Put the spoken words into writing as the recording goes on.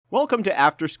Welcome to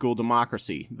After School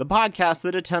Democracy, the podcast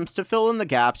that attempts to fill in the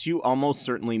gaps you almost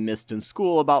certainly missed in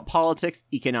school about politics,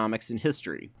 economics, and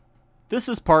history. This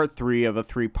is part 3 of a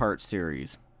 3-part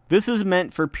series. This is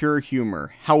meant for pure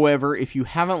humor. However, if you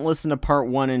haven't listened to part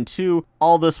 1 and 2,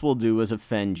 all this will do is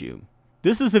offend you.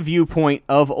 This is a viewpoint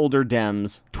of older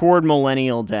Dems toward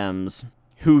millennial Dems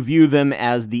who view them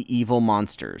as the evil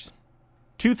monsters.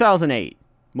 2008.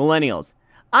 Millennials.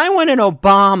 I want an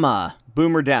Obama.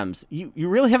 Boomer Dems, you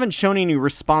really haven't shown any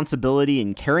responsibility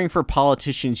in caring for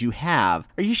politicians you have.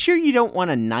 Are you sure you don't want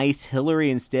a nice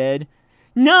Hillary instead?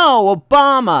 No,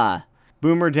 Obama!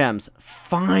 Boomer Dems,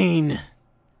 fine.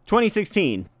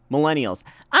 2016, Millennials,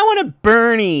 I want a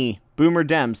Bernie. Boomer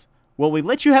Dems, well, we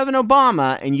let you have an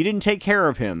Obama and you didn't take care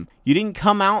of him. You didn't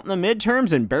come out in the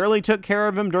midterms and barely took care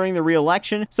of him during the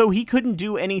re-election, so he couldn't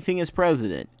do anything as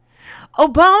president.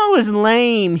 Obama was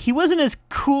lame. He wasn't as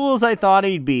cool as I thought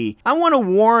he'd be. I want a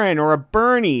Warren or a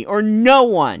Bernie or no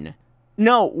one.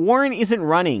 No, Warren isn't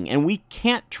running and we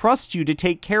can't trust you to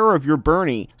take care of your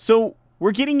Bernie. So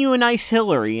we're getting you a nice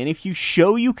Hillary, and if you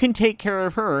show you can take care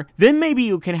of her, then maybe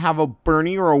you can have a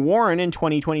Bernie or a Warren in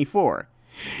 2024.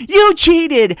 You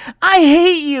cheated! I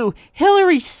hate you!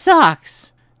 Hillary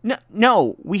sucks!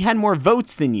 No, we had more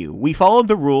votes than you. We followed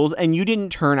the rules and you didn't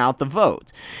turn out the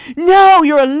votes. No,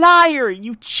 you're a liar.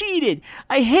 You cheated.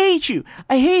 I hate you.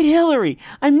 I hate Hillary.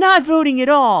 I'm not voting at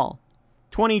all.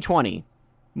 2020.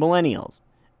 Millennials.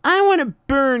 I want a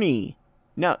Bernie.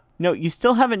 No, you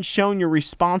still haven't shown you're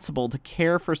responsible to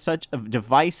care for such a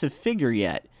divisive figure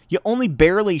yet. You only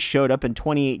barely showed up in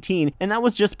 2018, and that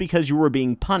was just because you were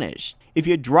being punished. If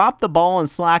you drop the ball and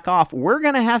slack off, we're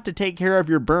going to have to take care of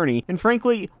your Bernie, and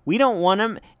frankly, we don't want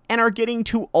him and are getting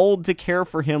too old to care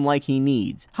for him like he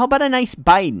needs. How about a nice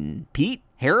Biden? Pete?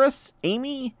 Harris?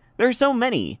 Amy? There are so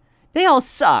many. They all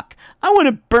suck. I want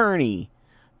a Bernie.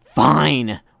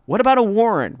 Fine. What about a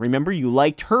Warren? Remember, you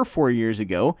liked her 4 years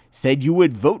ago, said you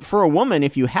would vote for a woman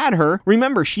if you had her.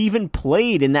 Remember, she even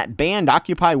played in that band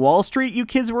Occupy Wall Street you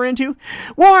kids were into.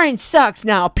 Warren sucks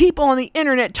now. People on the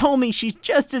internet told me she's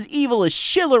just as evil as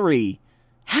Hillary.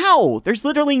 How? There's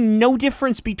literally no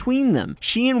difference between them.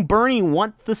 She and Bernie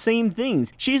want the same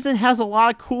things. She even has a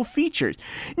lot of cool features.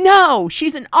 No,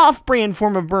 she's an off-brand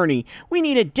form of Bernie. We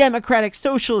need a democratic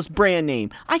socialist brand name.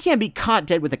 I can't be caught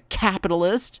dead with a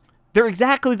capitalist. They're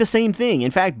exactly the same thing.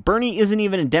 In fact, Bernie isn't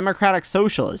even a democratic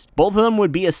socialist. Both of them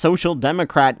would be a social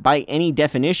democrat by any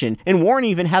definition, and Warren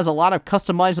even has a lot of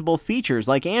customizable features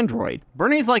like Android.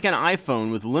 Bernie's like an iPhone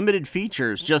with limited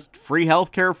features, just free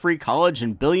healthcare, free college,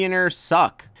 and billionaires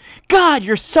suck. God,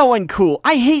 you're so uncool.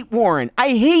 I hate Warren. I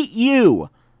hate you.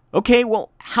 Okay,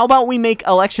 well, how about we make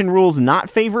election rules not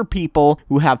favor people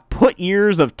who have put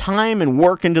years of time and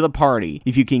work into the party?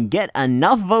 If you can get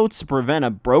enough votes to prevent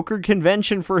a brokered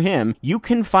convention for him, you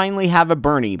can finally have a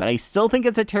Bernie, but I still think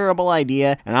it's a terrible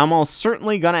idea, and I'm almost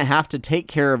certainly gonna have to take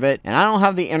care of it, and I don't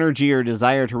have the energy or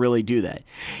desire to really do that.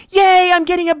 Yay, I'm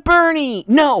getting a Bernie!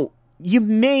 No, you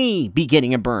may be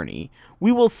getting a Bernie.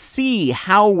 We will see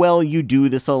how well you do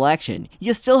this election.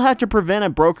 You still have to prevent a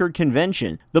brokered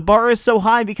convention. The bar is so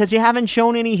high because you haven't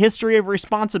shown any history of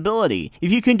responsibility.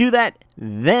 If you can do that,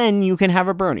 then you can have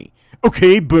a Bernie.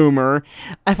 Okay, Boomer.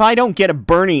 If I don't get a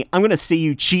Bernie, I'm going to say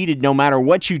you cheated no matter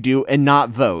what you do and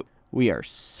not vote. We are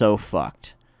so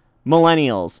fucked.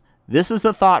 Millennials. This is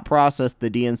the thought process the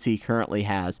DNC currently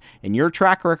has, and your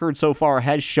track record so far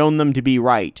has shown them to be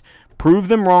right. Prove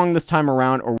them wrong this time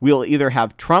around, or we'll either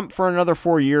have Trump for another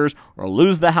 4 years or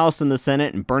lose the House and the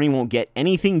Senate and Bernie won't get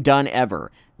anything done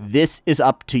ever. This is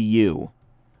up to you.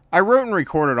 I wrote and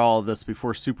recorded all of this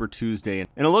before Super Tuesday,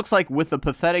 and it looks like with the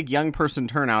pathetic young person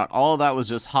turnout, all of that was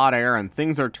just hot air and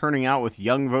things are turning out with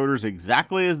young voters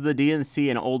exactly as the DNC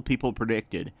and old people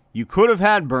predicted. You could have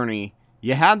had Bernie,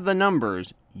 you had the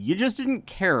numbers, you just didn't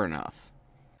care enough.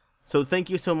 So thank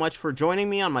you so much for joining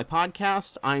me on my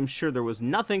podcast. I'm sure there was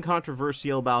nothing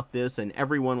controversial about this, and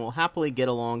everyone will happily get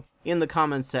along in the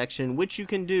comments section, which you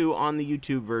can do on the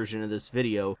YouTube version of this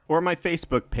video, or my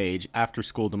Facebook page, After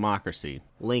School Democracy.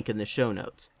 Link in the show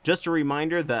notes. Just a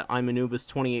reminder that I'm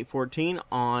Anubis2814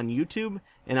 on YouTube,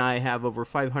 and I have over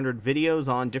 500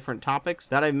 videos on different topics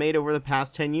that I've made over the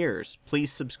past 10 years.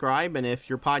 Please subscribe, and if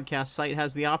your podcast site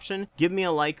has the option, give me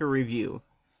a like or review.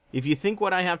 If you think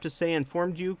what I have to say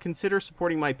informed you, consider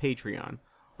supporting my Patreon.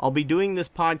 I'll be doing this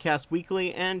podcast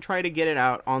weekly and try to get it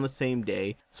out on the same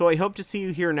day, so I hope to see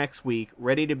you here next week,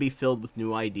 ready to be filled with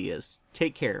new ideas.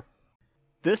 Take care.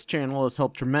 This channel is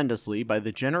helped tremendously by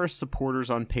the generous supporters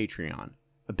on Patreon.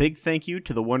 A big thank you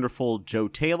to the wonderful Joe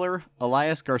Taylor,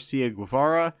 Elias Garcia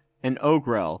Guevara, and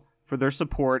Ogrel for their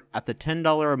support at the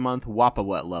 $10 a month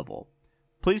Wapawet level.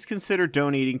 Please consider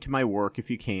donating to my work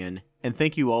if you can, and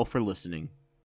thank you all for listening.